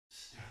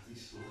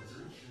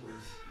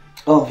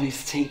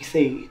Always takes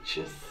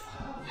ages.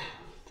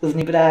 Doesn't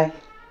he, Bri?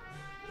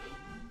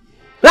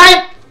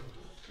 Right!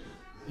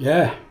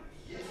 Yeah.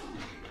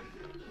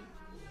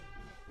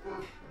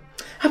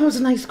 How about a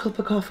nice cup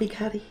of coffee,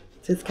 Carrie?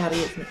 It's Carrie,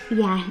 isn't it?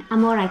 Yeah,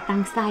 I'm alright,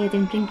 thanks, Vi. I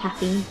don't drink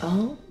caffeine.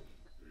 Oh.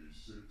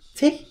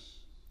 Tea?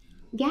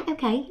 Yeah,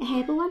 okay, a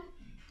herbal one.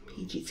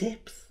 PG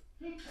tips.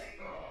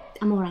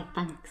 I'm alright,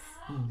 thanks.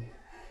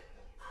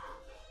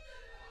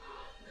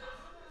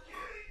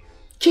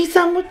 Cheese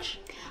sandwich?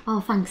 Oh,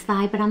 thanks,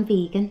 Vi, but I'm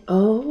vegan.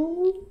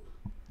 Oh.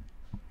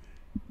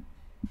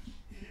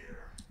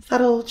 Is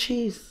that all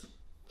cheese?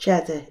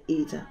 Cheddar,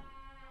 Eda?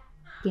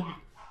 Yeah.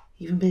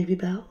 Even Baby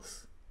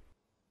Bells?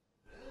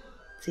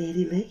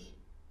 Dairy Lee?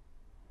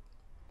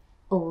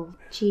 All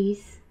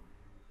cheese.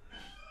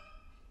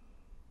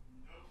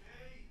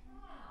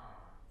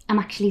 I'm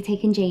actually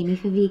taking Jamie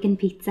for vegan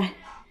pizza.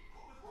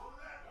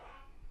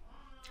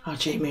 Oh,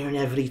 Jamie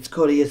never eats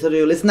curry as a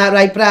rule. Isn't that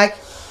right, Bragg?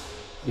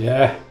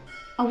 Yeah.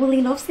 Oh, well,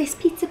 he loves this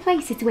pizza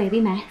place. It's where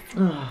we met.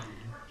 Oh.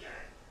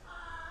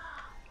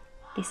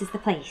 This is the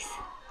place.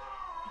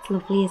 It's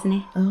lovely, isn't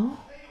it? Oh.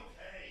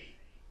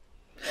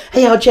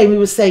 Hey, how Jamie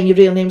was saying your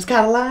real name's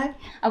Caroline?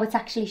 Oh, it's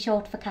actually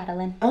short for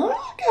Carolyn.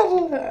 Oh,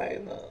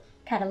 Caroline.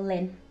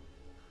 Carolyn.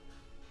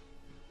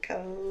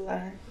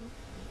 Caroline.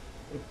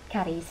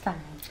 Carrie's fine.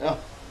 Oh.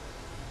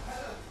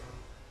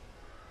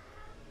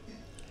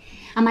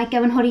 I might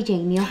go and hurry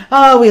Jamie up.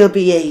 Oh, we'll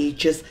be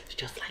ages.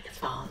 Just like his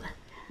father.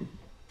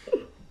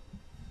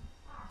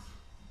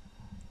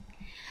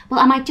 Well,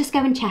 I might just go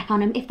and check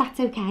on him, if that's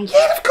okay.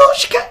 Yeah, of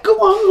course you can. Go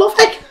on, love.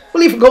 Heck,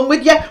 we'll even come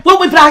with you.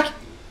 Won't we, Bragg?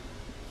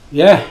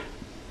 Yeah.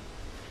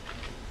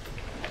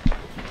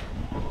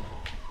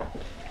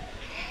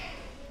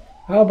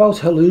 How about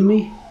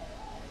halloumi?